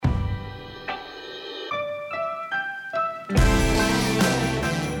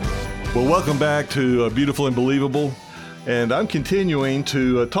Well, welcome back to Beautiful and Believable. And I'm continuing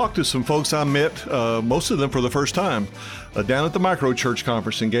to talk to some folks I met, most of them for the first time, down at the Micro Church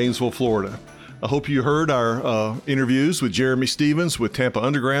Conference in Gainesville, Florida. I hope you heard our interviews with Jeremy Stevens with Tampa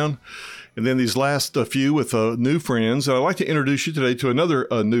Underground, and then these last few with new friends. I'd like to introduce you today to another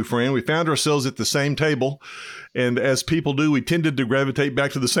new friend. We found ourselves at the same table, and as people do, we tended to gravitate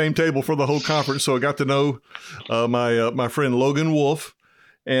back to the same table for the whole conference. So I got to know my friend Logan Wolf.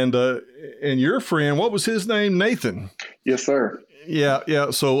 And your friend, what was his name? Nathan. Yes, sir. Yeah.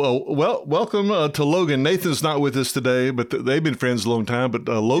 So, welcome to Logan. Nathan's not with us today, but they've been friends a long time. But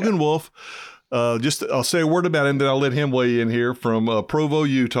Logan Wolf, I'll say a word about him, then I'll let him weigh in here from Provo,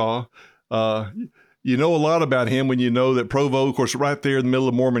 Utah. You know a lot about him when you know that Provo, of course, right there in the middle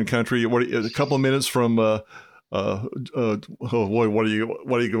of Mormon country, a couple of minutes from what are you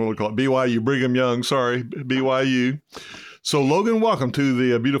going to call it? BYU, Brigham Young. Sorry, BYU. So, Logan, welcome to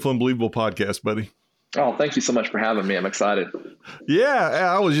the Beautiful and Believable podcast, buddy. Oh, thank you so much for having me. I'm excited.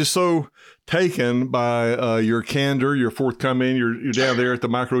 Yeah, I was just so taken by your candor, your forthcoming. You're down there at the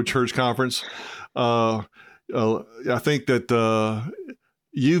Micro Church Conference. I think that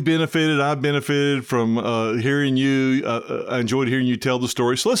you've benefited, I've benefited from hearing you. I enjoyed hearing you tell the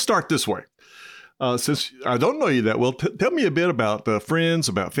story. So let's start this way. Since I don't know you that well, tell me a bit about friends,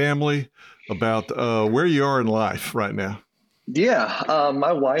 about family, about where you are in life right now. Yeah,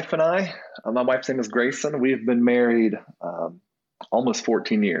 my wife and I, my wife's name is Grayson. We've been married almost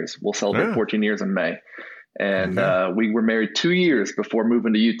 14 years. We'll celebrate 14 years in May. And we were married 2 years before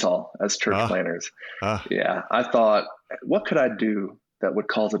moving to Utah as church planners. Yeah, I thought, what could I do that would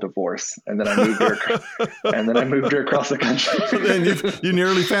cause a divorce? And then I moved her across the country. Then you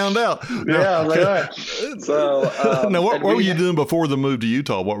nearly found out. Yeah, I was like, all right. So now, what were you doing before the move to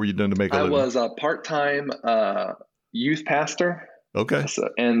Utah? What were you doing to make a living? I was a part-time youth pastor. Okay.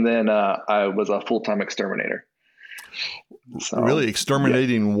 And then I was a full-time exterminator. So, really?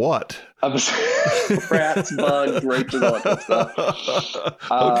 Exterminating what? I was rats, bugs, roaches, all that kind of stuff.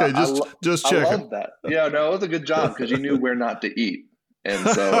 Okay, just checking. I love that. Yeah, no, it was a good job because you knew where not to eat. And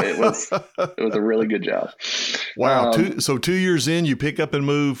so it was a really good job. Wow. 2 years in, you pick up and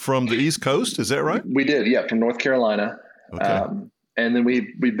move from the East Coast. Is that right? We did. Yeah. From North Carolina. Okay. And then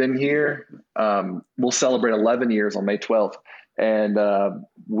we've been here. We'll celebrate 11 years on May 12th. And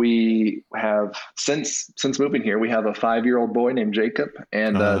we have, since moving here, we have a 5-year-old boy named Jacob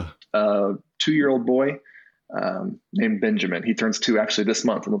and a 2-year-old boy named Benjamin. He turns 2 actually this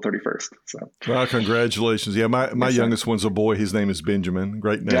month on the 31st. So, well, congratulations. Yeah, my youngest one's a boy. His name is Benjamin.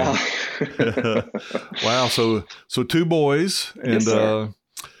 Great name. Yeah. Wow. So 2 boys and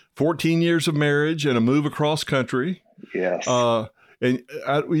 14 years of marriage and a move across country. Yes. And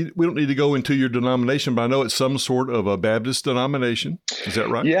we don't need to go into your denomination, but I know it's some sort of a Baptist denomination. Is that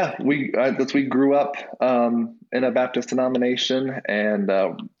right? Yeah, we grew up in a Baptist denomination, and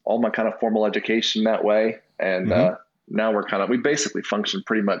all my kind of formal education that way. And now we basically function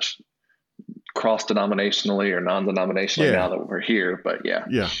pretty much cross-denominationally or non-denominationally now that we're here. But yeah,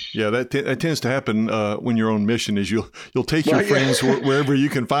 that tends to happen when you're on mission. Is you'll take your friends wherever you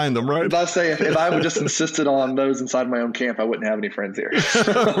can find them, right? I say if I would just insisted on those inside my own camp, I wouldn't have any friends here.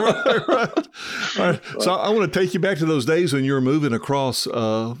 Right. So I want to take you back to those days when you were moving across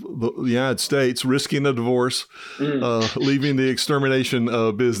the United States, risking a divorce, leaving the extermination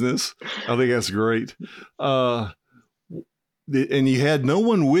business. I think that's great. And you had no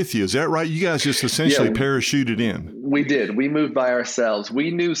one with you. Is that right? You guys just essentially parachuted in. We did. We moved by ourselves.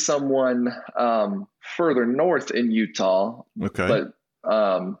 We knew someone further north in Utah. Okay. But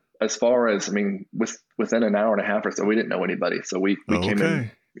as far as, within an hour and a half or so, we didn't know anybody. So we came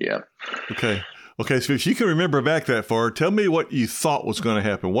in. Yeah. Okay. So if you can remember back that far, tell me what you thought was going to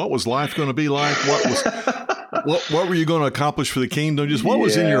happen. What was life going to be like? What were you going to accomplish for the kingdom? Just what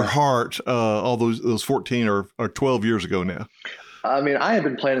was in your heart all those 14 or 12 years ago now? I had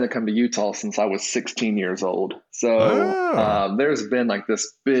been planning to come to Utah since I was 16 years old. So there's been like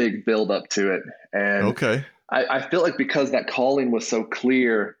this big build up to it. And I feel like because that calling was so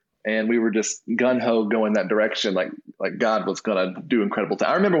clear and we were just gung ho going that direction, like God was going to do incredible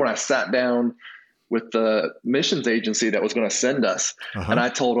things. I remember when I sat down with the missions agency that was going to send us. And I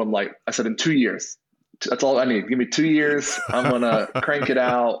told them, I said, in 2 years, that's all I need. Give me 2 years. I'm going to crank it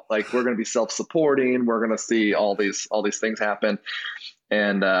out. We're going to be self-supporting. We're going to see all these things happen.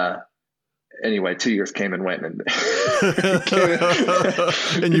 And anyway, 2 years came and went. And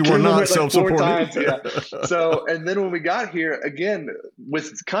you were not self-supporting. So, and then when we got here, again,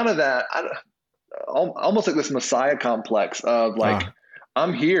 with kind of that, almost like this Messiah complex of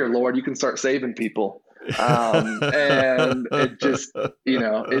I'm here, Lord, you can start saving people. And it just,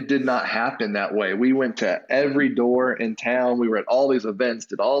 it did not happen that way. We went to every door in town. We were at all these events,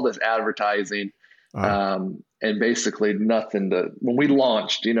 did all this advertising, and basically nothing when we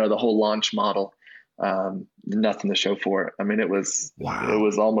launched, the whole launch model, nothing to show for it. I mean, it was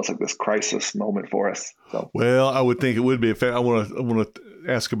almost like this crisis moment for us. So. Well, I would think it would be. I want to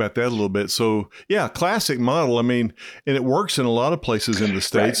ask about that a little bit. So yeah, classic model. I mean, and it works in a lot of places in the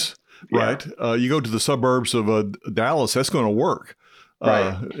States, right? Yeah. You go to the suburbs of Dallas, that's going to work.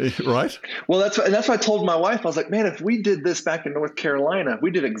 Right. Well, that's what I told my wife. I was like, man, if we did this back in North Carolina,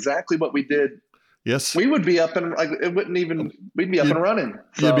 we did exactly what we did. Yes, we would be up and we'd be up and running.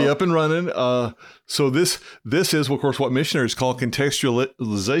 So. You'd be up and running. So this is, of course, what missionaries call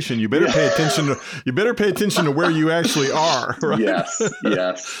contextualization. You better pay attention to where you actually are. Right? Yes.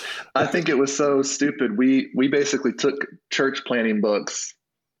 I think it was so stupid. We basically took church planning books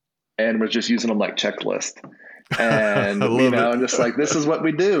and was just using them like checklist. And and just like, this is what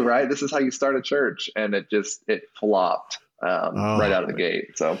we do, right? This is how you start a church, and it flopped. Right out of the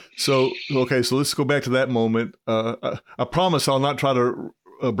gate. So okay. So let's go back to that moment. I promise I'll not try to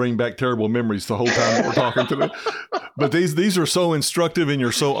bring back terrible memories the whole time that we're talking today. But these are so instructive, and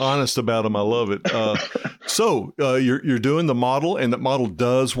you're so honest about them. I love it. So you're doing the model, and that model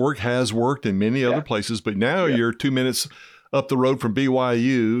has worked in many other places. But now you're 2 minutes up the road from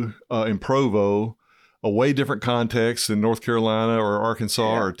BYU in Provo, a way different context than North Carolina or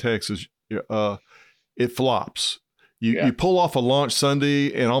Arkansas or Texas. It flops. You pull off a launch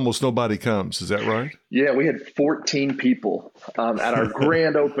Sunday and almost nobody comes. Is that right? Yeah, we had 14 people at our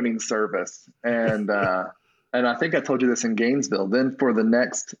grand opening service. And I think I told you this in Gainesville. Then for the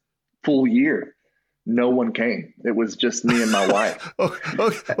next full year, no one came. It was just me and my wife.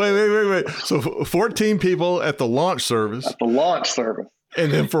 Okay. Wait. So 14 people at the launch service. At the launch service.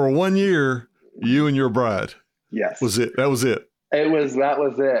 And then for 1 year, you and your bride. Yes. That was it. That was it.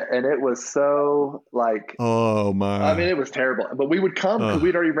 And it was so like, oh my, I mean, it was terrible, but we would come because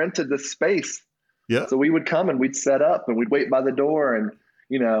we'd already rented this space. Yeah. So we would come and we'd set up and we'd wait by the door and,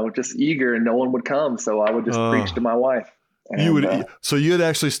 just eager, and no one would come. So I would just preach to my wife. And, so you'd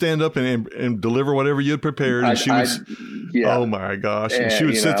actually stand up and deliver whatever you had prepared. And oh my gosh. And she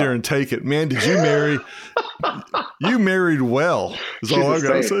would sit there and take it. Man, did you marry? You married well. Is all I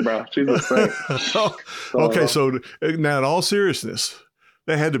got to say. Bro. She's a saint. Okay. So now in all seriousness,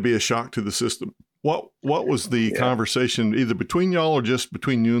 that had to be a shock to the system. What was the conversation either between y'all or just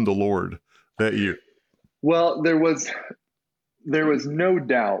between you and the Lord that year? Well, there was no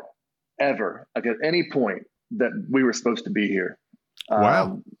doubt ever, like at any point, that we were supposed to be here.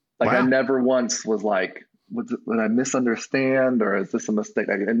 Wow. I never once was like, did I misunderstand, or is this a mistake?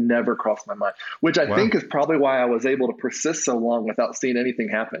 Like, it never crossed my mind, which I think is probably why I was able to persist so long without seeing anything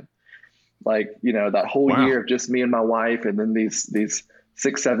happen. Like, that whole year of just me and my wife, and then these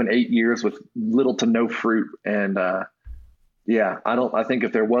 6, 7, 8 years with little to no fruit. And I think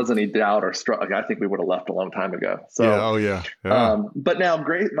if there was any doubt or struggle, I think we would have left a long time ago. So, but now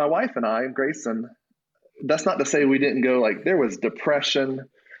my wife and I, Grayson, that's not to say we didn't go, like, there was depression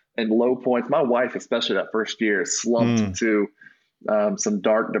and low points. My wife, especially that first year, slumped to some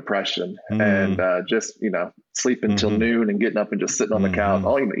dark depression and just, sleeping till noon and getting up and just sitting on the couch.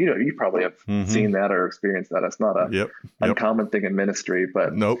 You probably have seen that or experienced that. It's not a uncommon thing in ministry,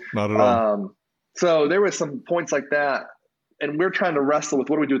 but nope, not at all. So there were some points like that, and we're trying to wrestle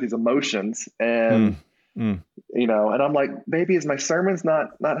with what do we do with these emotions, and and I'm like, baby, is my sermons not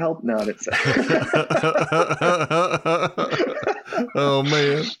help? No, it's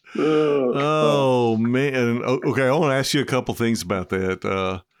oh man. Okay, I want to ask you a couple things about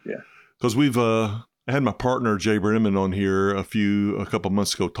that. Because we've I had my partner Jay Brenneman on here a couple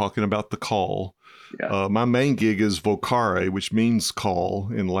months ago talking about the call. My main gig is vocare, which means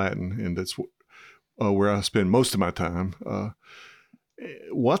call in Latin, and that's where I spend most of my time.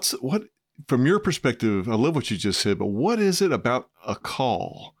 What from your perspective, I love what you just said, but what is it about a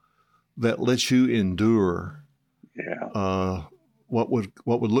call that lets you endure what would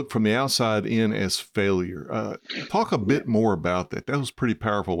look from the outside in as failure? Talk a bit more about that. That was pretty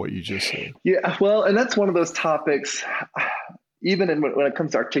powerful what you just said. Yeah, well, and that's one of those topics, even when it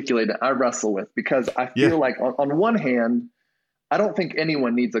comes to articulating, I wrestle with, because I feel like on one hand, I don't think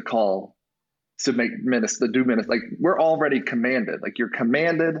anyone needs a call to do ministry. Like, we're already commanded. Like, you're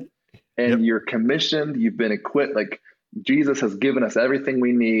commanded. And you're commissioned, you've been equipped, like Jesus has given us everything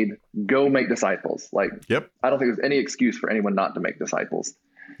we need. Go make disciples. Like, I don't think there's any excuse for anyone not to make disciples.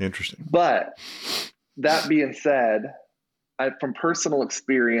 Interesting. But that being said, from personal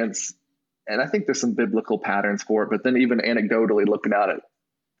experience, and I think there's some biblical patterns for it, but then even anecdotally looking out at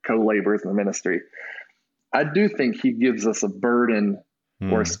co-laborers in the ministry, I do think he gives us a burden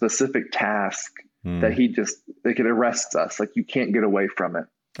or a specific task that it arrests us. Like you can't get away from it.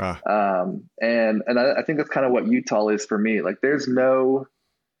 And I think that's kind of what Utah is for me. Like there's no,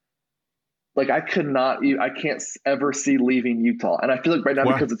 like I can't ever see leaving Utah. And I feel like right now,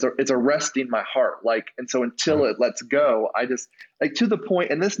 because it's arresting my heart. Like, and so until it lets go, I just like to the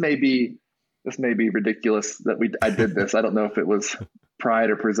point, and this may be ridiculous that I did this. I don't know if it was pride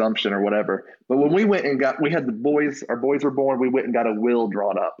or presumption or whatever, but when we went and we had our boys were born, we went and got a will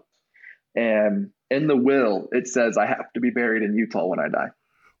drawn up. And in the will, it says, I have to be buried in Utah when I die.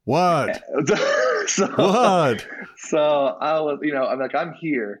 What? What? So I was, I'm like, I'm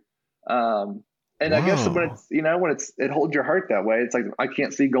here. And I guess when it holds your heart that way, it's like, I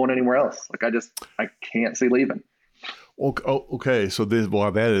can't see going anywhere else. Like I can't see leaving. Okay. So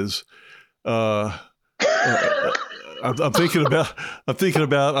that is, I'm thinking about,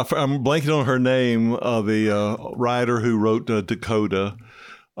 I'm blanking on her name, the writer who wrote Dakota.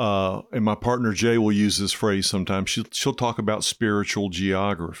 And my partner Jay will use this phrase sometimes. She'll talk about spiritual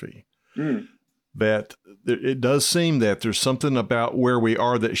geography. That it does seem that there's something about where we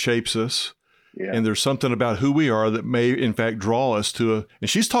are that shapes us. Yeah. And there's something about who we are that may in fact draw us to and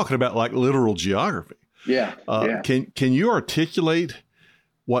she's talking about like literal geography. Yeah. Can you articulate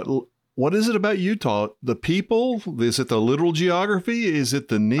what is it about Utah? The people? Is it the literal geography? Is it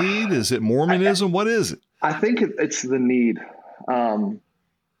the need? Is it Mormonism? What is it? I think it's the need. And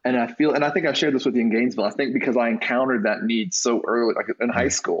I think I shared this with you in Gainesville. I think because I encountered that need so early, like in high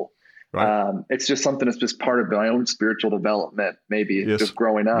school, right. It's just something that's just part of my own spiritual development, maybe just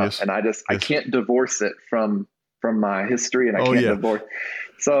growing up. Yes. And I can't divorce it from my history, and I can't divorce.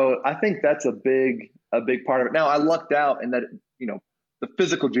 So I think that's a big part of it. Now I lucked out in that, the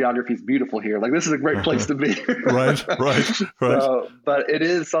physical geography is beautiful here. Like this is a great place to be. Right. So, but it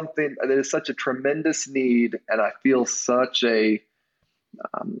is such a tremendous need. And I feel such a,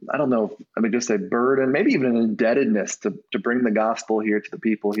 I don't know, just a burden, maybe even an indebtedness to bring the gospel here to the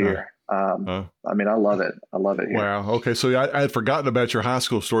people here. I love it. I love it here. Wow. Okay. So I had forgotten about your high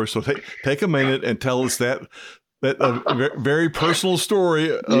school story. So take a minute and tell us that very personal story,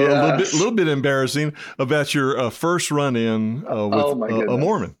 a little bit embarrassing about your first run-in with a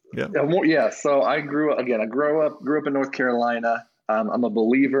Mormon. Yeah. Yeah. So I grew up in North Carolina. I'm a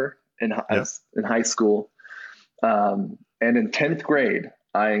believer in high school. And in 10th grade,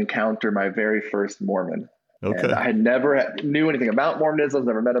 I encountered my very first Mormon. Okay. And I had never knew anything about Mormonism,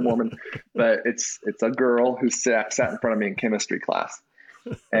 never met a Mormon, but it's a girl who sat in front of me in chemistry class.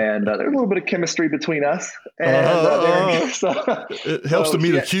 And there's a little bit of chemistry between us. And it helps to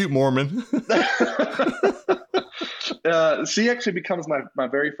meet a cute Mormon. She actually becomes my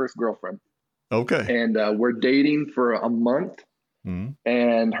very first girlfriend. Okay. And we're dating for a month. Mm-hmm.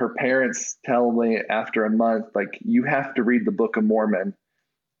 And her parents tell me after a month, like, you have to read the Book of Mormon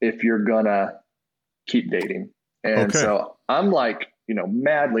if you're gonna keep dating. And so I'm like,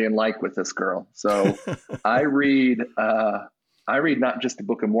 madly in like with this girl. So I read not just the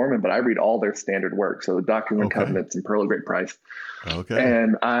Book of Mormon, but I read all their standard work. So the Doctrine and Covenants and Pearl of Great Price. Okay.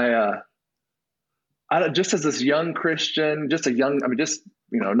 And I just as this young Christian,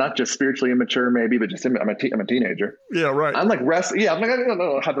 not just spiritually immature, maybe, but just I'm a teenager. Yeah, right. I'm like wrestling. Yeah, I'm like, I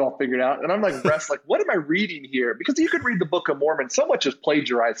don't have it all figured out, and I'm like wrestling. Like, what am I reading here? Because you could read the Book of Mormon, so much is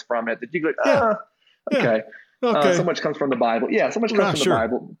plagiarized from it that you go, okay. So much comes from the Bible. Yeah, so much comes from the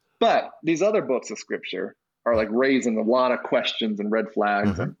Bible. But these other books of Scripture are like raising a lot of questions and red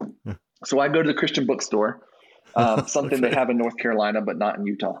flags. Mm-hmm. So I go to the Christian bookstore, something they have in North Carolina, but not in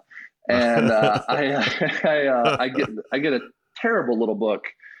Utah. And I get a terrible little book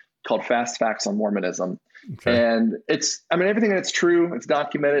called Fast Facts on Mormonism. Okay. And everything that's true, it's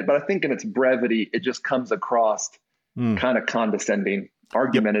documented, but I think in its brevity, it just comes across kind of condescending,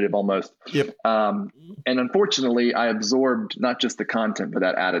 argumentative almost. Yep. And unfortunately, I absorbed not just the content, but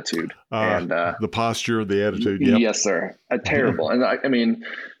that attitude and the posture, the attitude. Yep. Yes, sir. Terrible. And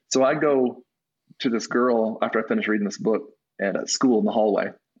so I go to this girl after I finish reading this book at school in the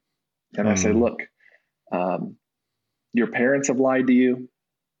hallway. And I say, look, your parents have lied to you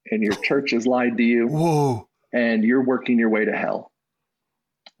and your church has lied to you. Whoa. And you're working your way to hell.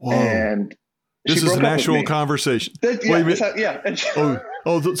 Whoa. And this is an actual conversation. Wait a minute.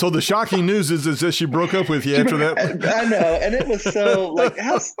 So the shocking news is that she broke up with you after that. I know. And it was so like,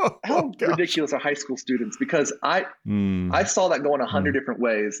 how ridiculous are high school students? Because I saw that going 100 different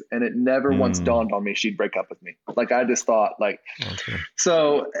ways, and it never once dawned on me she'd break up with me. Like, I just thought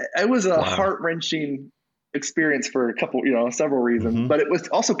so it was a heart-wrenching experience for several reasons, but it was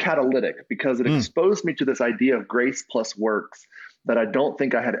also catalytic because it exposed me to this idea of grace plus works that I don't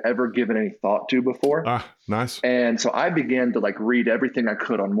think I had ever given any thought to before. Ah, nice. And so I began to like read everything I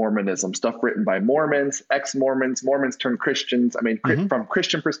could on Mormonism, stuff written by Mormons, ex-Mormons, Mormons turned Christians. I mean, from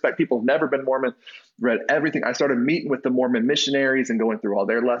Christian perspective, people have never been Mormon, read everything. I started meeting with the Mormon missionaries and going through all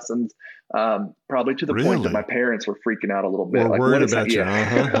their lessons, probably to the point that my parents were freaking out a little bit. We're worried about you.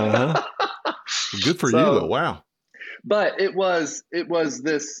 Good for you though. Wow. But it was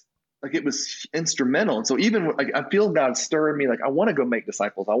this, like, it was instrumental. And so even like, I feel God stirring me, like, I want to go make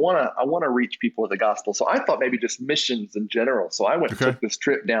disciples. I want to reach people with the gospel. So I thought maybe just missions in general. So I went and took this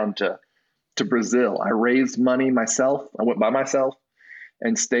trip down to Brazil. I raised money myself. I went by myself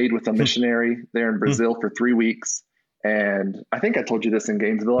and stayed with a missionary there in Brazil for 3 weeks. And I think I told you this in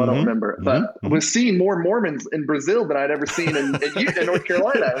Gainesville. I don't remember, but I was seeing more Mormons in Brazil than I'd ever seen in North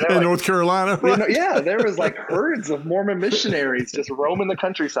Carolina. In North Carolina, right? You know, yeah, there was like herds of Mormon missionaries just roaming the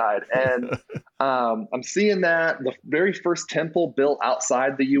countryside. And I'm seeing that the very first temple built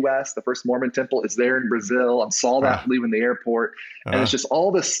outside the U.S., the first Mormon temple, is there in Brazil. I saw that leaving the airport. And it's just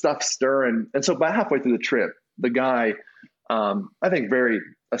all this stuff stirring. And so by halfway through the trip, the guy, I think very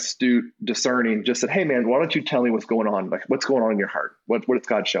astute, discerning, just said, "Hey man, why don't you tell me what's going on? Like, what's going on in your heart? What is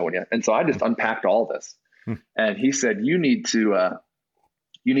God showing you?" And so I just unpacked all this. And he said, you need to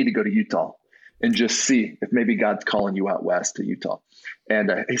go to Utah and just see if maybe God's calling you out west to Utah.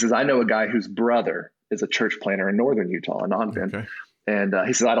 And he says, "I know a guy whose brother is a church planter in northern Utah, in Ogden." Okay. And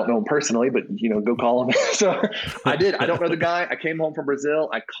he says, "I don't know him personally, but go call him." So I did. I don't know the guy. I came home from Brazil.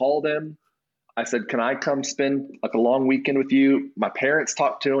 I called him. I said, "Can I come spend like a long weekend with you?" My parents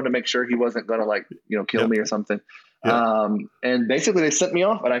talked to him to make sure he wasn't going to kill me or something. And basically they sent me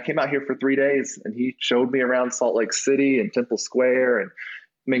off, and I came out here for 3 days, and he showed me around Salt Lake City and Temple Square. And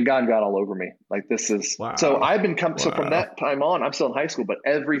I mean, God got all over me. Like, this is, so I've been so from that time on, I'm still in high school, but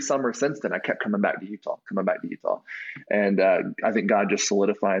every summer since then, I kept coming back to Utah. And I think God just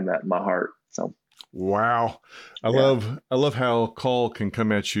solidifying that in my heart. So. Wow. I love how call can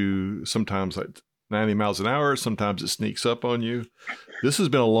come at you sometimes like 90 miles an hour. Sometimes it sneaks up on you. This has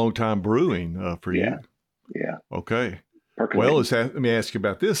been a long time brewing for you. Yeah. Okay. Well, let me ask you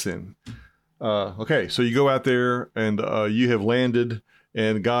about this then. Okay. So you go out there and you have landed,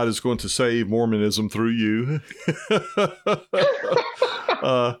 and God is going to save Mormonism through you.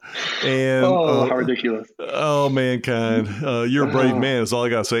 How ridiculous. Oh, mankind. You're a brave man is all I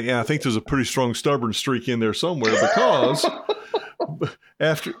got to say. And I think there's a pretty strong stubborn streak in there somewhere, because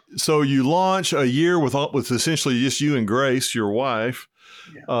so you launch a year with essentially just you and Grace, your wife,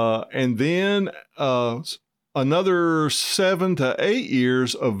 and then another 7 to 8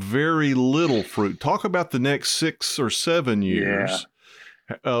 years of very little fruit. Talk about the next 6 or 7 years.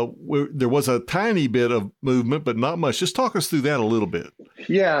 There was a tiny bit of movement, but not much. Just talk us through that a little bit.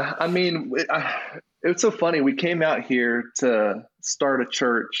 Yeah. I mean, it's so funny. We came out here to start a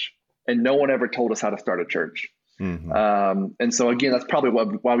church, and no one ever told us how to start a church. And so again, that's probably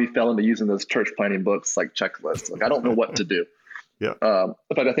why we fell into using those church planning books, like checklists. Like, I don't know what to do. In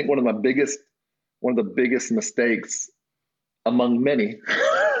fact, I think one of the biggest mistakes among many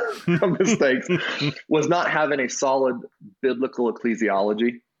mistakes was not having a solid biblical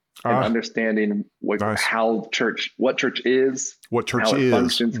ecclesiology and understanding what church is, how it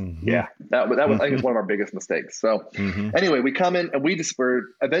functions. Yeah, that was I think it's one of our biggest mistakes. So anyway, we come in and we go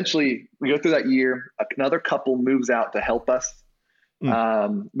through that year. Another couple moves out to help us.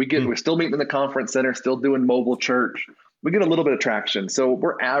 We're still meeting in the conference center, still doing mobile church. We get a little bit of traction. So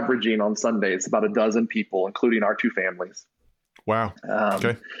we're averaging on Sundays about a dozen people, including our 2 families. Wow.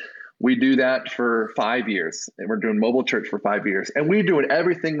 Okay. We do that for 5 years, and we're doing mobile church for 5 years, and we're doing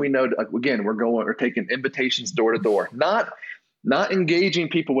everything we know. We're taking invitations door to door, not engaging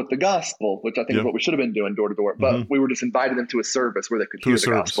people with the gospel, which I think is what we should have been doing door to door, but we were just inviting them to a service where they could hear the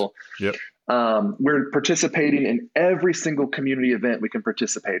gospel. Yep. We're participating in every single community event we can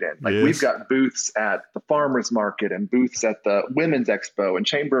participate in. Like, we've got booths at the farmers market and booths at the Women's Expo and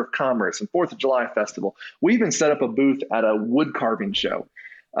Chamber of Commerce and 4th of July Festival. We even set up a booth at a wood carving show.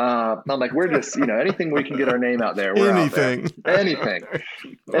 I'm like, we're just, anything we can get our name out there. We're anything.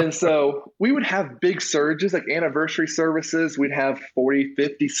 And so we would have big surges, like anniversary services. We'd have 40,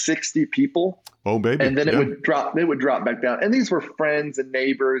 50, 60 people. Oh, baby. And then it would drop back down. And these were friends and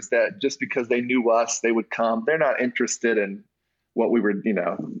neighbors that just because they knew us, they would come. They're not interested in what we were,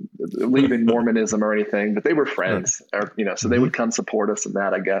 leaving Mormonism or anything, but they were friends or, so they would come support us in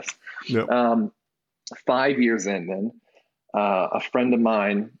that, I guess. Yep. 5 years in then, a friend of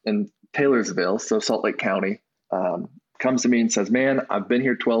mine in Taylorsville, so Salt Lake County, comes to me and says, "Man, I've been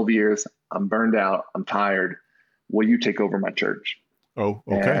here 12 years. I'm burned out. I'm tired. Will you take over my church?" Oh,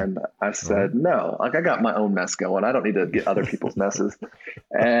 okay. And I said, no, like I got my own mess going. I don't need to get other people's messes.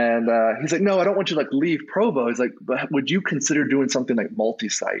 And he's like, no, I don't want you to like leave Provo. He's like, but would you consider doing something like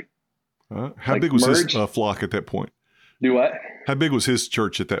multi-site? How big was his flock at that point? Do what? How big was his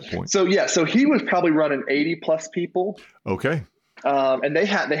church at that point? So he was probably running 80 plus people. Okay. And they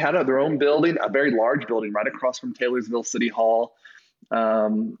had their own building, a very large building right across from Taylorsville City Hall.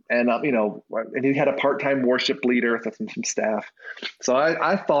 And he had a part-time worship leader, some staff. So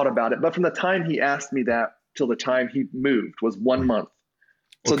I thought about it, but from the time he asked me that till the time he moved was 1 month.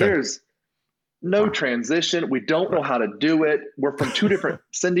 So there's no transition. We don't know how to do it. We're from two different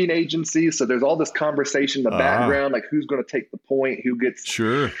sending agencies. So there's all this conversation in the background, like who's going to take the point, who gets.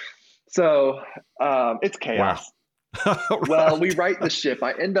 Sure. So it's chaos. Wow. Right. Well, we right the ship.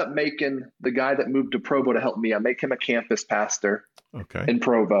 I end up making the guy that moved to Provo to help me. I make him a campus pastor in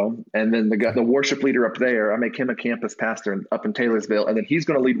Provo. And then the worship leader up there, I make him a campus pastor up in Taylorsville. And then he's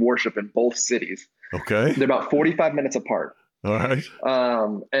going to lead worship in both cities. Okay. They're about 45 minutes apart. All right.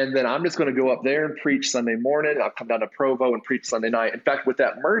 And then I'm just going to go up there and preach Sunday morning. I'll come down to Provo and preach Sunday night. In fact, with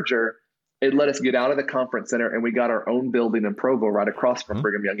that merger, it let us get out of the conference center and we got our own building in Provo right across from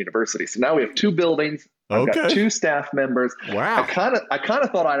Brigham Young University. So now we have 2 buildings. I've got 2 staff members. Wow. I kind of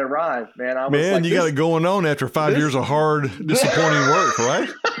thought I'd arrived, man. I was man, you got it going on after 5 years of hard, disappointing work, right?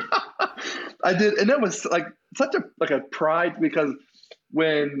 I did. And it was like such a pride because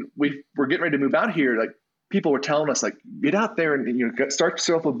when we were getting ready to move out here, like people were telling us like, get out there and start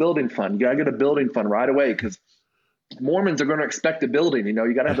yourself a building fund. You got to get a building fund right away because Mormons are going to expect a building. You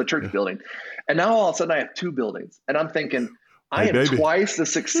got to have a church building. And now all of a sudden I have 2 buildings and I'm thinking, I am twice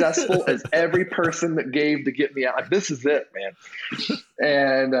as successful as every person that gave to get me out. This is it, man.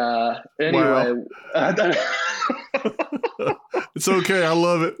 And anyway, it's okay. I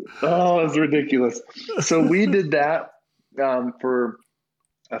love it. Oh, it's ridiculous. So we did that for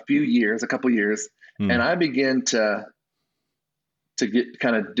a couple years, and I began to get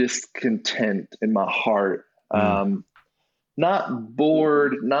kind of discontent in my heart. Not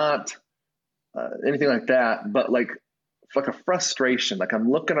bored, not anything like that, but like a frustration. Like I'm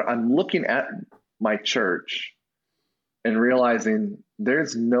looking at my church and realizing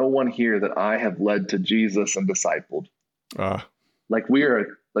there's no one here that I have led to Jesus and discipled. Like we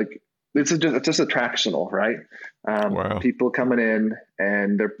are like, it's just attractional, right? Wow. People coming in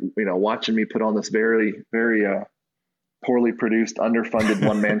and they're, watching me put on this very, very, poorly produced, underfunded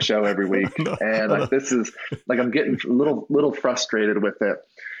one-man show every week. And like, this is like, I'm getting a little frustrated with it.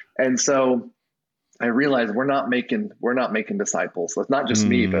 And so I realized we're not making disciples. So it's not just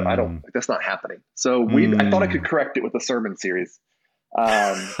me, but that's not happening. So I thought I could correct it with a sermon series.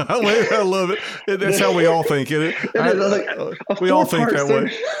 I love it. That's how we all think, isn't it? We all think that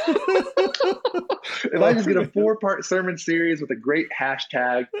way. If I just get a 4-part sermon series with a great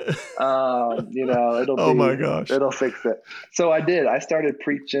hashtag, it'll oh my gosh, it'll fix it. So I did. I started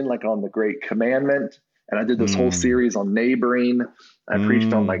preaching like on the Great Commandment, and I did this whole series on neighboring. I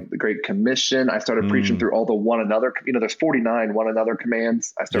preached on like the Great Commission. I started preaching through all the one another. There's 49 one another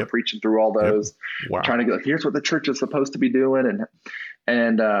commands. I started preaching through all those, trying to get like, here's what the church is supposed to be doing,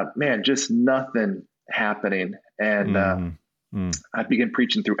 and man, just nothing happening. And I began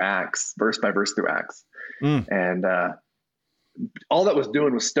preaching through Acts, verse by verse through Acts, and all that was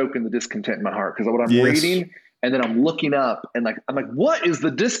doing was stoking the discontent in my heart because what I'm reading. And then I'm looking up and I'm like, what is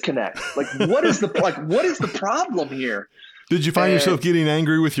the disconnect? Like, what is the problem here? Did you find yourself getting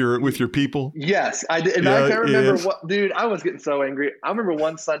angry with your people? Yes, I did. And I can't remember dude, I was getting so angry. I remember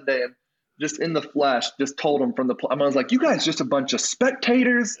one Sunday and just in the flesh, just told them I was like, you guys just a bunch of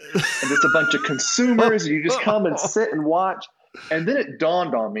spectators and just a bunch of consumers. You just come and sit and watch. And then it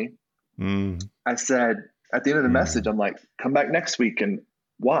dawned on me. I said, at the end of the message, I'm like, come back next week and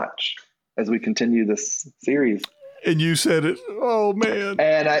watch as we continue this series. And you said it. Oh, man.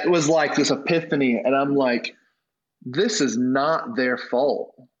 And it was like this epiphany. And I'm like, this is not their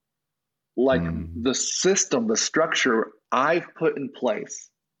fault. Like the system, the structure I've put in place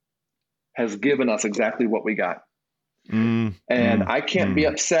has given us exactly what we got. And I can't be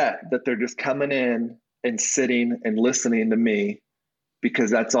upset that they're just coming in and sitting and listening to me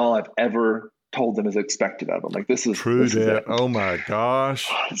because that's all I've ever told them is expected of them. Like this is true. Oh my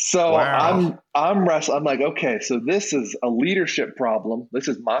gosh. So wow. I'm wrestling. I'm like, okay, so this is a leadership problem. This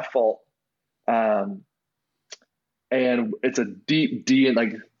is my fault. And it's a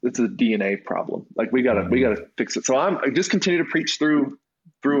it's a DNA problem. Like we gotta fix it. So I just continue to preach through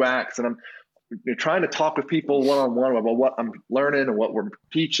Acts, and I'm trying to talk with people one-on-one about what I'm learning and what we're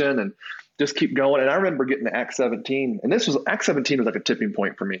teaching, and just keep going. And I remember getting to Acts 17, and Acts 17 was like a tipping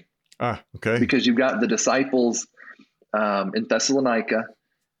point for me. Okay. Because you've got the disciples in Thessalonica,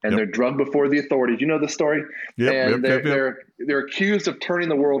 and they're drugged before the authorities. You know the story? And they're accused of turning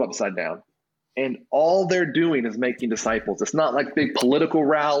the world upside down. And all they're doing is making disciples. It's not like big political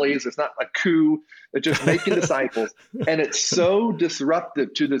rallies. It's not a coup. They're just making disciples. And it's so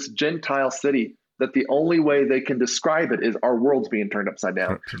disruptive to this Gentile city that the only way they can describe it is our world's being turned upside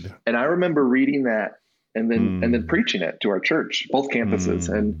down. And I remember reading that and then preaching it to our church, both campuses,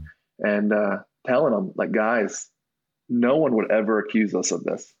 and telling them, like, guys, no one would ever accuse us of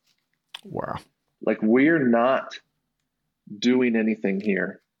this. Wow. Like, we're not doing anything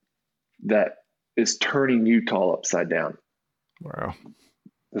here that is turning Utah upside down. Wow.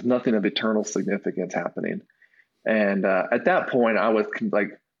 There's nothing of eternal significance happening. And at that point, I was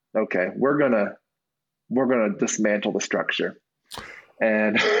like, okay, we're gonna dismantle the structure.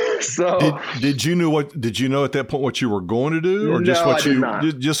 And so did you know at that point what you were going to do, or just what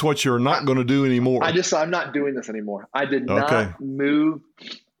you're not going to do anymore? I'm not doing this anymore. I did not move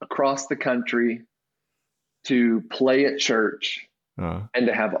across the country to play at church. And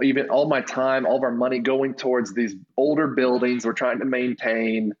to have even all my time, all of our money going towards these older buildings we're trying to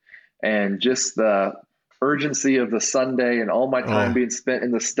maintain, and just the urgency of the Sunday and all my time being spent in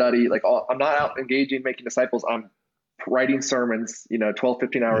the study. Like, I'm not out engaging, making disciples. I'm writing sermons, 12,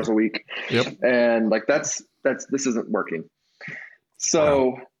 15 hours a week. And like, this isn't working.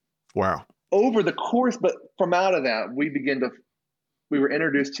 So wow. Over the course, but from out of that, we were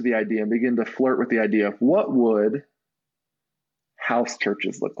introduced to the idea and began to flirt with the idea of what would house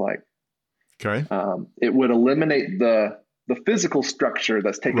churches look like. Okay. It would eliminate the physical structure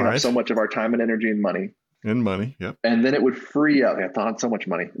that's taking up so much of our time and energy and money. Yep. And then it would free up, I thought so much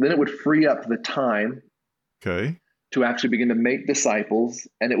money. Then it would free up the time to actually begin to make disciples.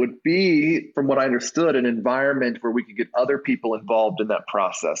 And it would be, from what I understood, an environment where we could get other people involved in that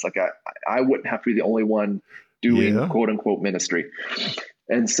process. Like I wouldn't have to be the only one doing quote unquote ministry.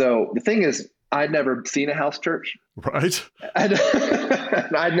 And so the thing is, I'd never seen a house church. Right. And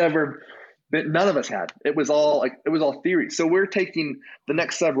I'd never been, none of us had. It was all theory. So we're taking the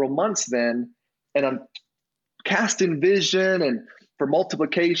next several months then, and I'm casting vision and for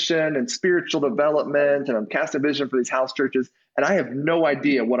multiplication and spiritual development, and I'm casting vision for these house churches, and I have no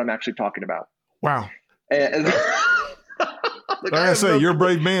idea what I'm actually talking about. Wow. And like I say, you're a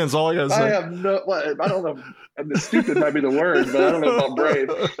brave man, is all I got to say. I have I don't know. Stupid might be the word, but I don't know if I'm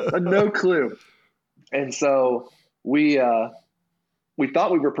brave. I have no clue. And so we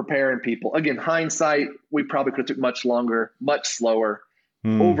thought we were preparing people. Again, hindsight, we probably could have took much longer, much slower,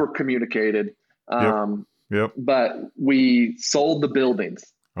 over communicated. But we sold the buildings.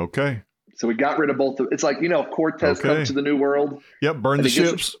 Okay. So we got rid of both. It's like, Cortez comes to the New World. Yep. Burns the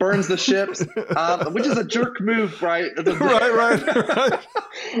ships, which is a jerk move, right? Right.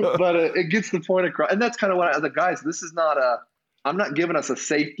 But it gets the point across. And that's kind of what guys, this is not I'm not giving us a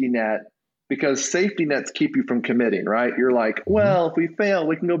safety net, because safety nets keep you from committing, right? You're like, well, if we fail,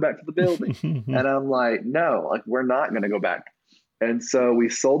 we can go back to the building. And I'm like, no, like, we're not going to go back. And so we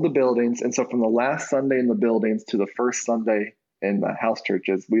sold the buildings. And so from the last Sunday in the buildings to the first Sunday in the house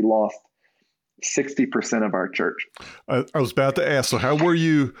churches, we lost 60% of our church. I was about to ask, so how were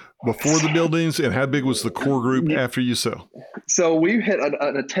you before the buildings, and how big was the core group after you sell? So we hit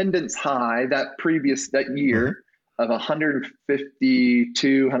an attendance high that year of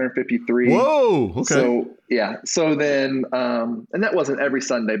 152, 153. Whoa. Okay. So yeah. So then, and that wasn't every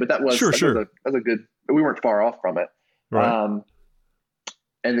Sunday, but that was, that was a good, we weren't far off from it. Right.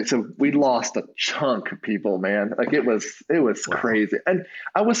 And so we lost a chunk of people, man. Like it was crazy. And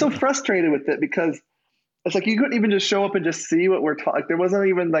I was so frustrated with it, because it's like, you couldn't even just show up and just see what we're talking. Like, there wasn't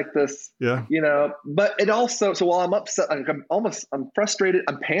even like this, but it also, so while I'm upset, I'm frustrated,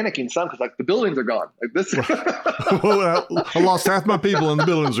 I'm panicking some, because like the buildings are gone. Like this. Well, I lost half my people and the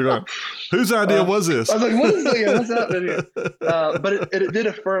buildings are gone. Whose idea was this? I was like, what's happening here? But it did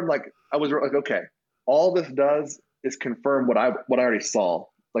affirm, like, I was like, okay, all this does is confirm what I already saw.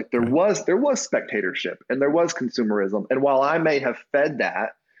 Like there was spectatorship and there was consumerism. And while I may have fed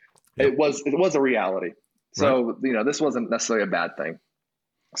that, it was a reality. So, this wasn't necessarily a bad thing.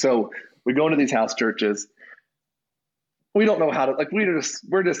 So we go into these house churches. We don't know how to, like,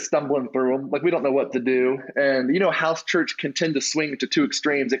 we're just stumbling through them. Like, we don't know what to do. And, house church can tend to swing to two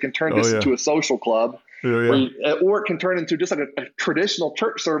extremes. It can turn this into a social club. Or it can turn into just like a traditional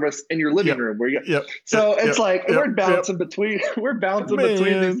church service in your living room. So it's like we're bouncing between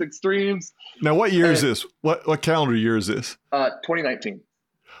these extremes. Now, what year is this? What calendar year is this? 2019.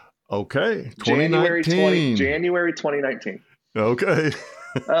 Okay, January 2019. Okay.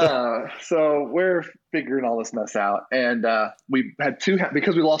 So we're figuring all this mess out, and we had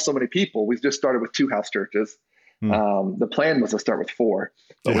because we lost so many people. We just started with 2 house churches. The plan was to start with 4.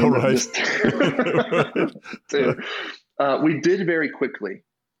 But we did very quickly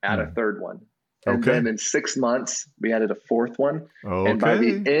add a third one. And then in 6 months, we added a 4th one. And by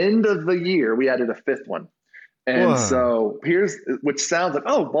the end of the year, we added a 5th one. And so which sounds like,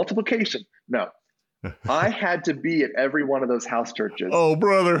 multiplication. No. I had to be at every one of those house churches. Oh,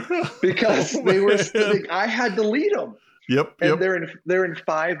 brother. Because they were I had to lead them. Yep. And they're in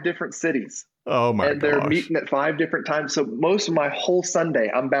 5 different cities. Oh my gosh. And they're meeting at 5 different times. So most of my whole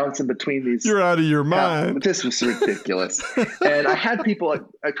Sunday, I'm bouncing between these. You're out of your mind. This was ridiculous. And I had people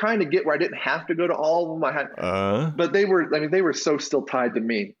trying to get where I didn't have to go to all of them. I had, but they were so still tied to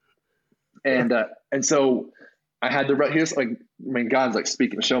me. And so I had to, God's like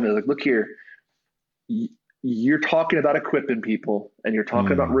speaking to show me, like, look here, you're talking about equipping people, and you're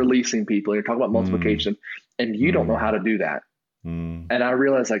talking about releasing people, and you're talking about multiplication, and you don't know how to do that. And I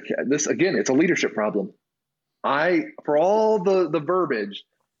realized, like, this, again, it's a leadership problem. For all the verbiage,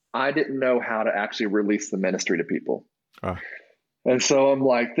 I didn't know how to actually release the ministry to people. And so I'm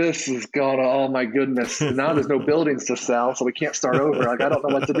like, this is gonna, oh my goodness. Now there's no buildings to sell, so we can't start over. Like, I don't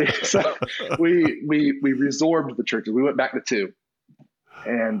know what to do. So we resorbed the churches. We went back to 2.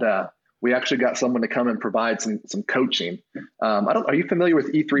 And we actually got someone to come and provide some coaching. Are you familiar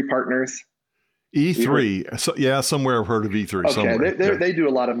with E3 Partners? E3. So, yeah, somewhere I've heard of E3. Okay, they do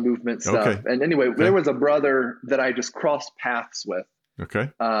a lot of movement stuff. Okay. And anyway, there was a brother that I just crossed paths with. Okay.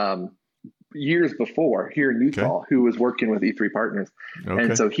 Years before here in Utah, who was working with E3 Partners. Okay.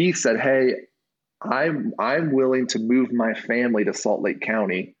 And so he said, hey, I'm willing to move my family to Salt Lake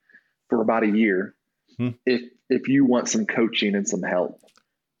County for about a year if you want some coaching and some help.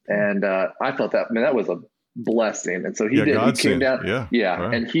 And I thought that was a blessing. And so he did. He came down.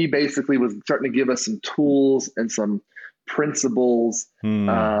 Right. And he basically was starting to give us some tools and some principles,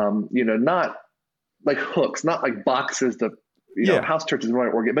 not like hooks, not like boxes to, house churches want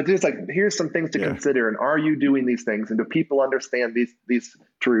to organize, but just like, here's some things to consider. And are you doing these things? And do people understand these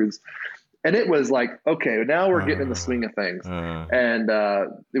truths? And it was like, okay, now we're getting in the swing of things. And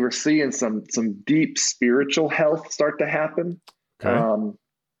they were seeing some deep spiritual health start to happen. Okay.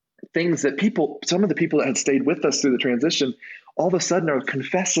 Things that some of the people that had stayed with us through the transition, all of a sudden are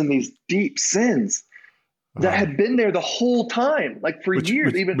confessing these deep sins that had been there the whole time, like for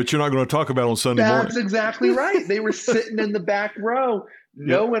years. But you're not going to talk about on Sunday morning. That's exactly right. They were sitting in the back row,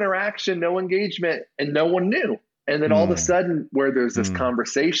 no interaction, no engagement, and no one knew. And then all of a sudden, where there's this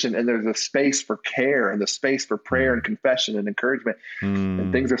conversation and there's a space for care and the space for prayer and confession and encouragement,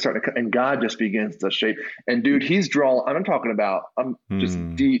 and things are starting to, and God just begins to shape. And dude, I'm talking about,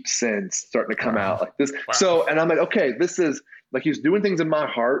 just deep sins starting to come out like this. Wow. So, and I'm like, okay, this is like, he's doing things in my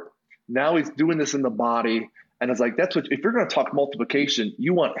heart. Now he's doing this in the body. And it's like, that's what, if you're going to talk multiplication,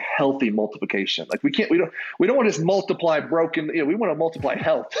 you want healthy multiplication. Like we don't want to just multiply broken, we want to multiply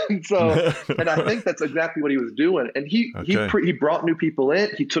health. And so, and I think that's exactly what he was doing. And he brought new people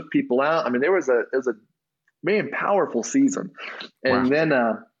in, he took people out. I mean, it was a powerful season. And then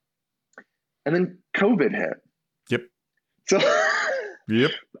COVID hit. Yep. So,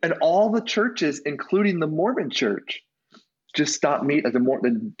 and all the churches, including the Mormon church, just stopped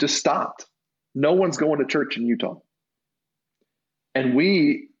just stopped. No one's going to church in Utah. And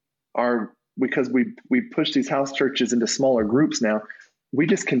because we push these house churches into smaller groups now, we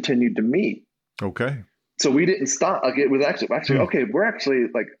just continued to meet. Okay. So we didn't stop. Like, it was actually, okay, we're actually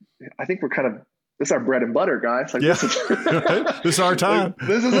like, I think we're kind of, this is our bread and butter, guys. Like, this is our time. Like,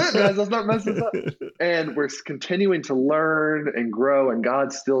 this is it, guys. Let's not mess this up. And we're continuing to learn and grow, and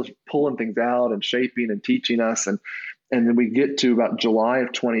God's still pulling things out and shaping and teaching us. And then we get to about July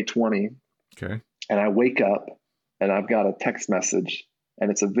of 2020. Okay. And I wake up and I've got a text message, and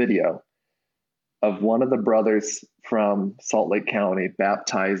it's a video of one of the brothers from Salt Lake County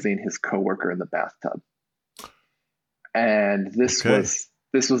baptizing his coworker in the bathtub. And this was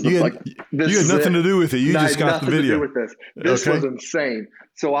you had nothing to do with it. You just got the video. Nothing to do with this. This was insane.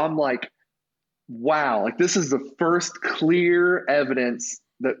 So I'm like, wow, like this is the first clear evidence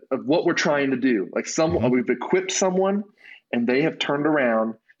of what we're trying to do. Like we've equipped someone and they have turned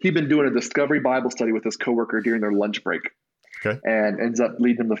around. He'd been doing a discovery Bible study with his coworker during their lunch break, and ends up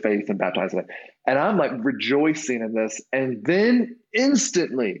leading them to faith and baptizing them. And I'm like rejoicing in this. And then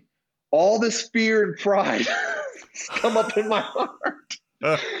instantly, all this fear and pride come up in my heart,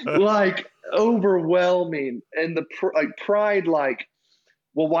 like overwhelming. And the pride, like,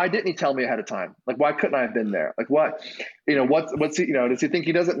 well, why didn't he tell me ahead of time? Like, why couldn't I have been there? Like, what, what's he, does he think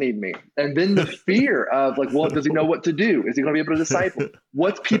he doesn't need me? And then the fear of like, well, does he know what to do? Is he going to be able to disciple?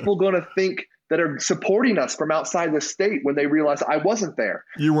 What's people going to think that are supporting us from outside the state when they realize I wasn't there.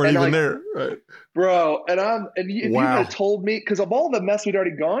 You weren't even there, right? Bro. If you had told me, because of all the mess we'd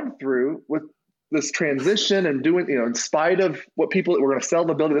already gone through with this transition and doing, in spite of what people that were going to sell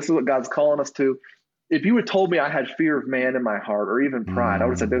the building, this is what God's calling us to. If you had told me I had fear of man in my heart or even pride, I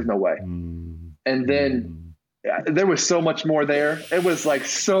would have said, there's no way. And then there was so much more there. It was like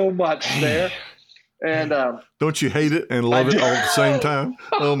so much there. And don't you hate it and love it all at the same time?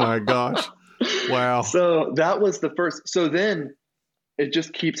 Oh my gosh. Wow. So that was the first. So then it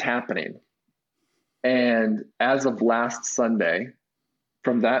just keeps happening. And as of last Sunday,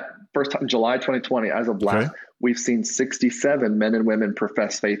 from that first time, July 2020, as of last, we've seen 67 men and women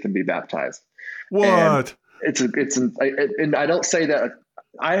profess faith and be baptized. What? And I don't say that.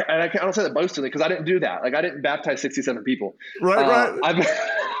 I don't say that boastingly because I didn't do that. Like I didn't baptize 67 people. Right.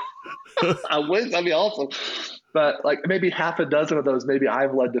 I wish that'd be awesome. But like maybe half a dozen of those, maybe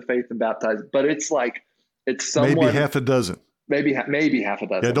I've led to faith and baptized. But it's someone. Maybe half a dozen. Maybe half a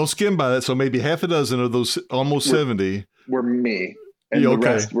dozen. Yeah, don't skim by that. So maybe half a dozen of those almost 70 were me. And the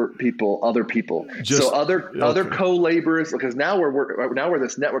rest were other people. Other co-laborers, because now we're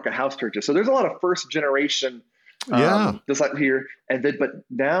this network of house churches. So there's a lot of first generation, just like here. But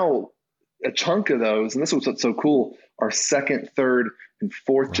now a chunk of those, and this was what's so cool, are second, third, and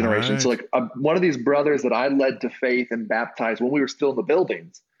fourth generation. So like one of these brothers that I led to faith and baptized when we were still in the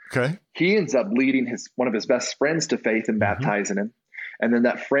buildings. Okay. He ends up leading one of his best friends to faith and baptizing him. And then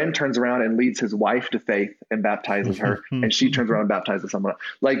that friend turns around and leads his wife to faith and baptizes her, and she turns around and baptizes someone else.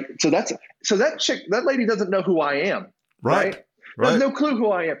 That lady doesn't know who I am, right? Has no clue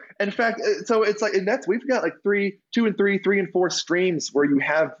who I am. In fact, so it's like, and we've got like 3 and 4 streams where you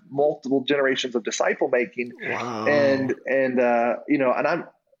have multiple generations of disciple making, and I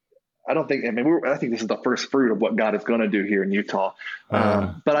think this is the first fruit of what God is going to do here in Utah.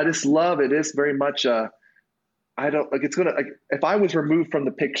 But I just love it. It's very much if I was removed from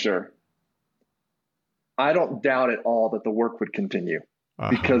the picture, I don't doubt at all that the work would continue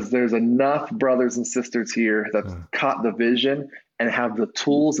because there's enough brothers and sisters here that caught the vision and have the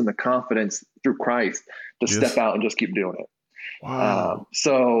tools and the confidence through Christ to step out and just keep doing it. Wow.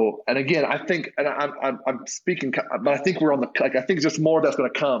 And again, I think, and I'm speaking, but I think we're I think just more that's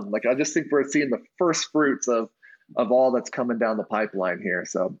going to come. Like, I just think we're seeing the first fruits of all that's coming down the pipeline here.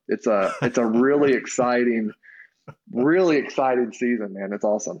 So it's a really exciting season, man. It's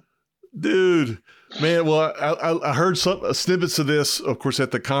awesome. Dude, man. Well, I heard some snippets of this, of course,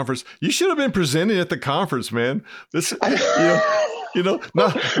 at the conference. You should have been presenting at the conference, man. Those people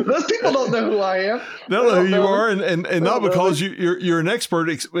don't know who I am. They don't know who you are, and not because you're an expert.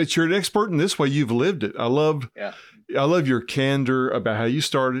 But you're an expert in this way. You've lived it. I love your candor about how you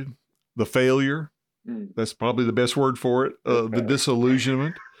started, the failure. That's probably the best word for it. The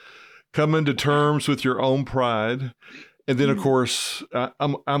disillusionment. Coming to terms with your own pride. And then, of course,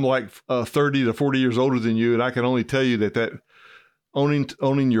 I'm like 30 to 40 years older than you, and I can only tell you that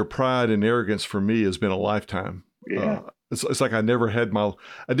owning your pride and arrogance for me has been a lifetime. Yeah. It's like I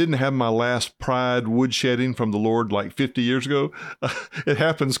didn't have my last pride woodshedding from the Lord like 50 years ago. It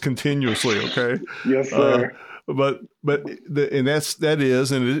happens continuously, okay? Yes, sir. But it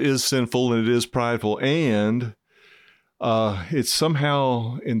is sinful and it is prideful, and it's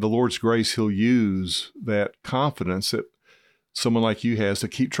somehow in the Lord's grace, He'll use that confidence that someone like you has to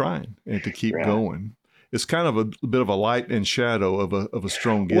keep trying and to keep going. It's kind of a bit of a light and shadow of a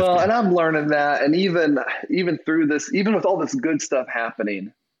strong gift. Well, and I'm learning that, and even through this, even with all this good stuff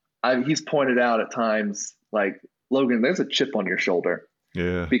happening, he's pointed out at times like, Logan, there's a chip on your shoulder.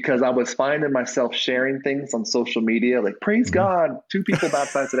 Yeah. Because I was finding myself sharing things on social media, like praise God, 2 people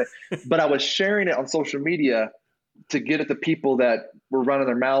baptized today, but I was sharing it on social media to get at the people that were running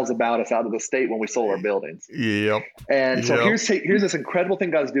their mouths about us out of the state when we sold our buildings. Yep. And so here's this incredible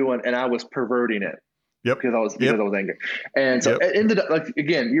thing God's doing, and I was perverting it. Yep. Because I was angry. And so it ended up, like,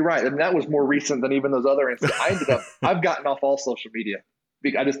 again, you're right. And that was more recent than even those other incidents. I've gotten off all social media.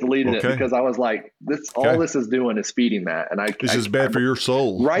 I just deleted it because I was like, all this is doing is feeding that. And this is bad for your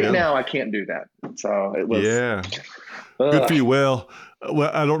soul. Right now, I can't do that. So it was. Yeah. Good for you. Well,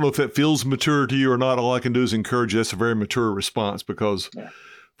 I don't know if that feels mature to you or not. All I can do is encourage you. That's a very mature response because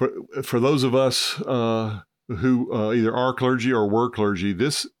for those of us who either are clergy or were clergy,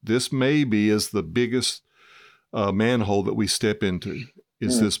 this maybe is the biggest manhole that we step into.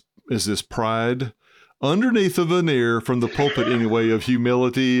 Is this pride underneath the veneer from the pulpit anyway of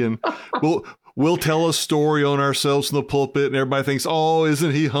humility, and we'll tell a story on ourselves in the pulpit, and everybody thinks, oh,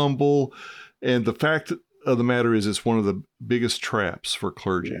 isn't he humble? And the fact of the matter is, it's one of the biggest traps for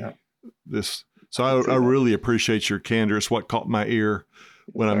clergy. Yeah. So I really appreciate your candor. It's what caught my ear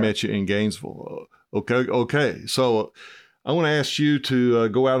when I met you in Gainesville. Okay. So I want to ask you to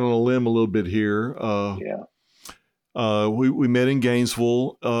go out on a limb a little bit here. We met in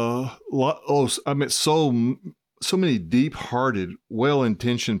Gainesville. I met so many deep-hearted,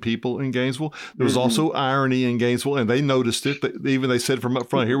 well-intentioned people in Gainesville. There was also irony in Gainesville, and they noticed it. They said from up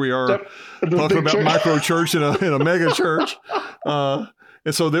front, "Here we are talking about micro church in a mega church."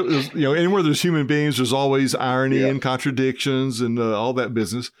 And so there was, anywhere there's human beings, there's always irony and contradictions and all that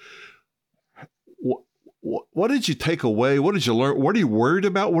business. What did you take away? What did you learn? What are you worried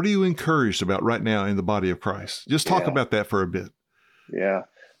about? What are you encouraged about right now in the body of Christ? Just talk about that for a bit. Yeah.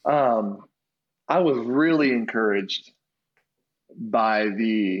 I was really encouraged by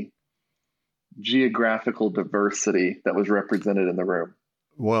the geographical diversity that was represented in the room.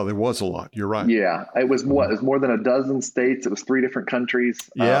 Well, there was a lot. You're right. Yeah. It was more than a dozen states. It was 3 different countries.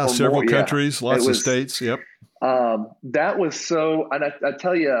 Several countries, lots of states. Yep. That was so, and I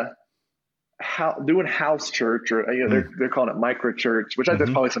tell you, doing house church, or they're calling it micro church, which there's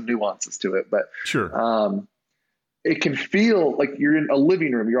probably some nuances to it, but sure. It can feel like you're in a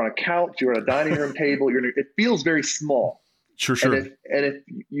living room, you're on a couch, you're on a dining room table, it feels very small. Sure. And if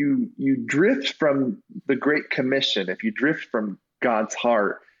you drift from the Great Commission, if you drift from God's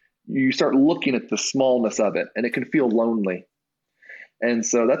heart, you start looking at the smallness of it, and it can feel lonely. And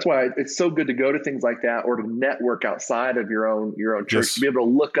so that's why it's so good to go to things like that, or to network outside of your own church, to be able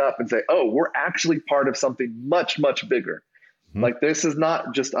to look up and say, "Oh, we're actually part of something much, much bigger." Like, this is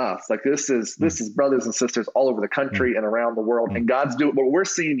not just us. Like, this is brothers and sisters all over the country and around the world. And God's doing what we're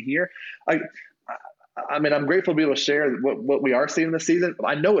seeing here. I mean, I'm grateful to be able to share what we are seeing this season.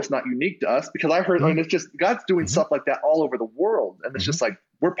 I know it's not unique to us, because I heard, it's just God's doing stuff like that all over the world. And it's just like,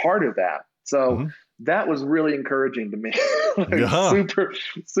 we're part of that. So that was really encouraging to me. Super,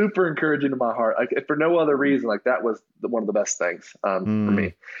 super encouraging to my heart. Like, for no other reason, like, that was one of the best things for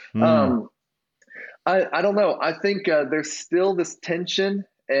me. I don't know. I think there's still this tension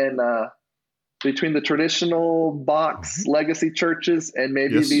between the traditional box legacy churches and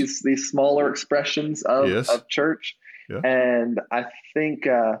maybe these smaller expressions of church. Yeah. And I think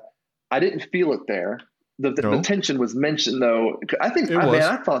I didn't feel it there. The tension was mentioned, though. I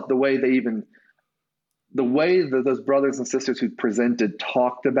thought the way that those brothers and sisters who presented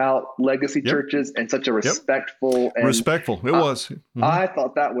talked about legacy churches in such a respectful. It was. I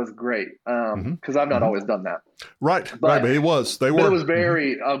thought that was great, because I've not always done that. Right. But it was. They were. It was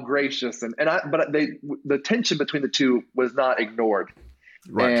very gracious, but the tension between the two was not ignored.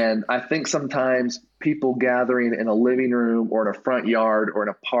 Right. And I think sometimes people gathering in a living room or in a front yard or in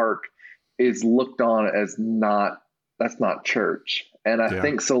a park is looked on as that's not church. And I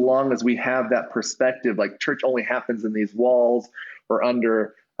think so long as we have that perspective, like, church only happens in these walls or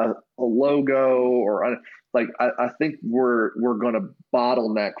under a logo, or I think we're going to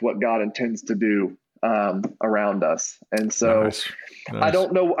bottleneck what God intends to do around us. And so nice. I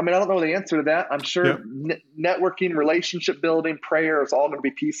don't know. I don't know the answer to that. I'm sure networking, relationship building, prayer is all going to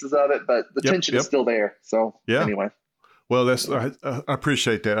be pieces of it, but the tension is still there. So anyway. Well, I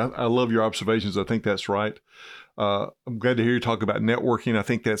appreciate that. I love your observations. I think that's right. I'm glad to hear you talk about networking. I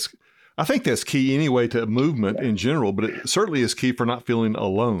think that's key anyway to movement in general, but it certainly is key for not feeling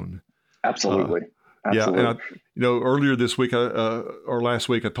alone. Absolutely. Yeah. And earlier this week or last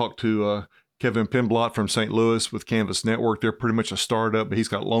week, I talked to Kevin Penblot from St. Louis with Canvas Network. They're pretty much a startup, but he's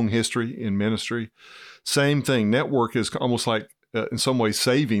got a long history in ministry. Same thing. Network is almost like, in some ways,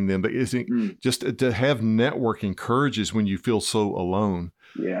 saving them, but just to have network encourages when you feel so alone.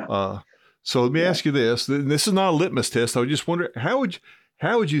 Yeah. So let me ask you this. This is not a litmus test. I just wonder, how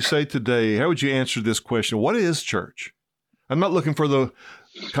would you say today, how would you answer this question? What is church? I'm not looking for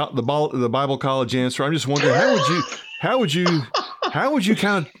the Bible college answer. I'm just wondering, how would you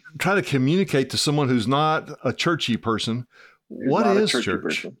kind of try to communicate to someone who's not a churchy person? What is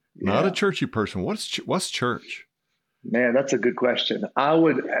church? Not a churchy person. What's church? Man, that's a good question. I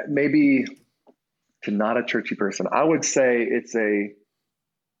would maybe, to not a churchy person, I would say it's a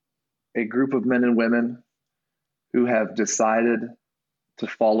group of men and women who have decided to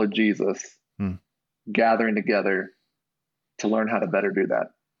follow Jesus, gathering together to learn how to better do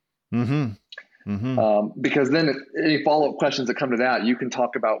that. Because then any follow-up questions that come to that, you can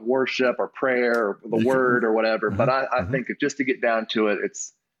talk about worship or prayer or the word or whatever. But I think just to get down to it,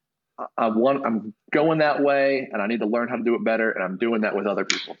 I'm going that way, and I need to learn how to do it better, and I'm doing that with other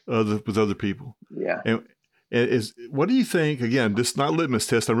people. Yeah. And what do you think? Again, this is not a litmus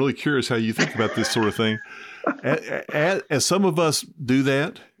test. I'm really curious how you think about this sort of thing. As some of us do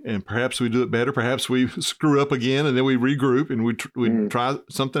that, and perhaps we do it better, perhaps we screw up again, and then we regroup and we try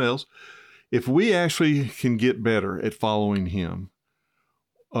something else. If we actually can get better at following Him,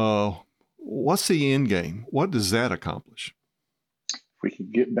 what's the end game? What does that accomplish? We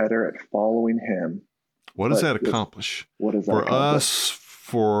can get better at following him. What does that accomplish? What does that for accomplish? Us,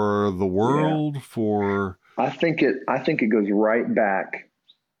 for the world, for? I think it goes right back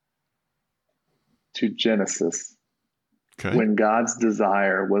to Genesis, when God's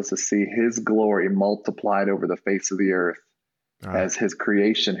desire was to see his glory multiplied over the face of the earth as his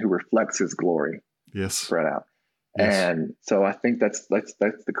creation who reflects his glory. Yes. Spread out. Yes. And so I think that's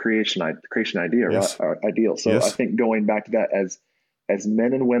the creation idea, yes. right? Ideal. So yes. I think going back to that, as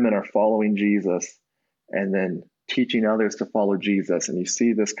men and women are following Jesus and then teaching others to follow Jesus, and you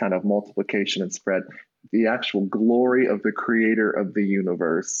see this kind of multiplication and spread, the actual glory of the creator of the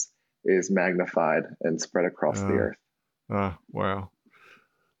universe is magnified and spread across the earth. Wow.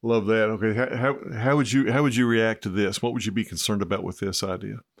 Love that. Okay. How would you react to this? What would you be concerned about with this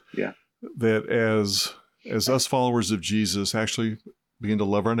idea? Yeah. That as us followers of Jesus actually begin to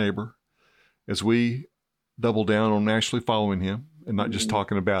love our neighbor, as we double down on actually following him and not just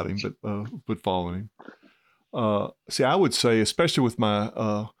talking about him, but following him. See, I would say, especially with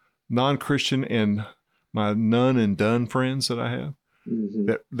my non-Christian and my none and done friends that I have,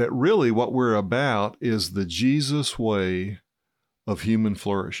 that really what we're about is the Jesus way of human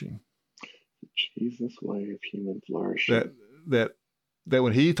flourishing. Jesus way of human flourishing. That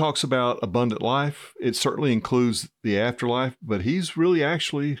when he talks about abundant life, it certainly includes the afterlife, but he's really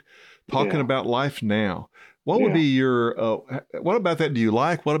actually talking about life now. What would be your, what about that do you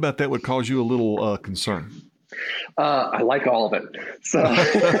like? What about that would cause you a little concern? I like all of it. So,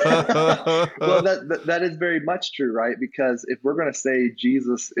 well, that is very much true, right? Because if we're going to say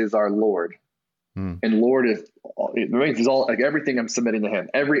Jesus is our Lord, and Lord it means he's all, like everything I'm submitting to him,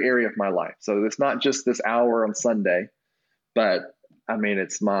 every area of my life. So it's not just this hour on Sunday, but I mean,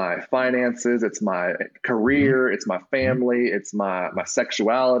 it's my finances, it's my career, it's my family, it's my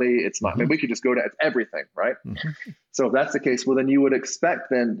sexuality, it's my, I mean, we could just go to it's everything, right? So if that's the case, well, then you would expect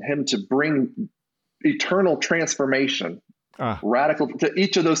then him to bring eternal transformation, radical to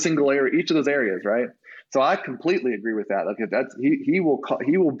each of those areas, right? So I completely agree with that. Like that's he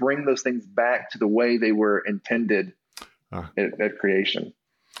will bring those things back to the way they were intended at creation.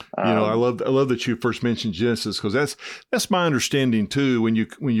 I love that you first mentioned Genesis, because that's my understanding too. When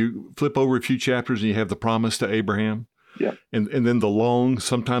you flip over a few chapters and you have the promise to Abraham, and then the long,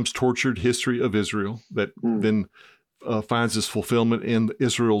 sometimes tortured history of Israel that then finds its fulfillment in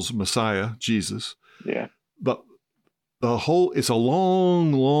Israel's Messiah, Jesus. Yeah. But it's a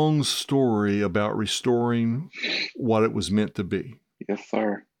long, long story about restoring what it was meant to be. Yes,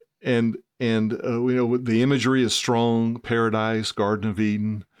 sir. And the imagery is strong: paradise, Garden of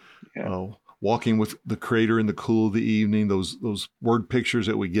Eden, walking with the Creator in the cool of the evening. Those word pictures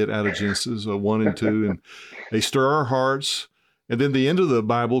that we get out of Genesis 1 and 2, and they stir our hearts. And then the end of the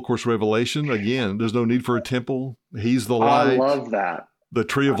Bible, of course, Revelation. Again, there's no need for a temple. He's the light. I love that. The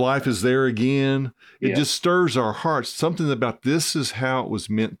tree of life is there again. It just stirs our hearts. Something about this is how it was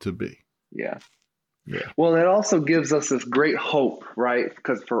meant to be. Yeah. Well, it also gives us this great hope, right?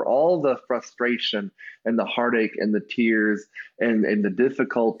 Because for all the frustration and the heartache and the tears and the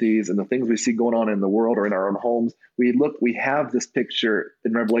difficulties and the things we see going on in the world or in our own homes, we have this picture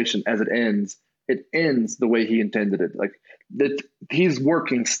in Revelation as it ends. It ends the way he intended it. Like that, he's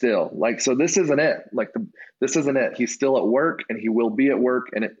working still. Like, so this isn't it. This isn't it. He's still at work, and he will be at work,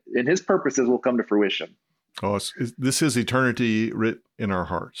 and his purposes will come to fruition. Oh, this is eternity writ in our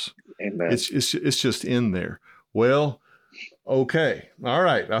hearts. Amen. It's just in there. Well, okay. All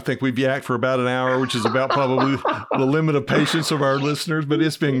right. I think we've yacked for about an hour, which is about probably the limit of patience of our listeners, but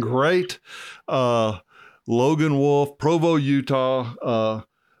it's been great. Logan Wolf, Provo, Utah,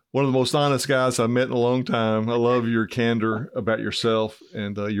 one of the most honest guys I've met in a long time. I love your candor about yourself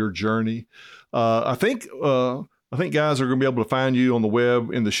and your journey. I think guys are going to be able to find you on the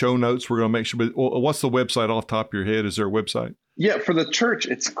web in the show notes. We're going to make sure. But what's the website off the top of your head? Is there a website? Yeah, for the church,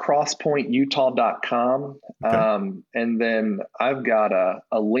 it's crosspointutah.com. Okay. And then I've got a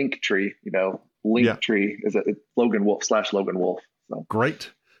Linktree. Linktree is Logan Wolf /Logan Wolf. So.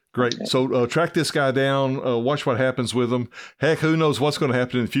 Great. So track this guy down, watch what happens with him. Heck, who knows what's going to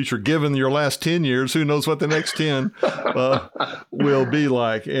happen in the future? Given your last 10 years, who knows what the next 10 will be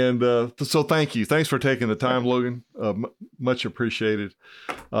like. And so thank you. Thanks for taking the time, Logan. Much appreciated.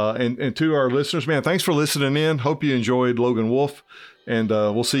 And to our listeners, man, thanks for listening in. Hope you enjoyed Logan Wolf, and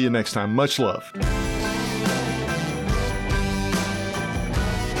we'll see you next time. Much love.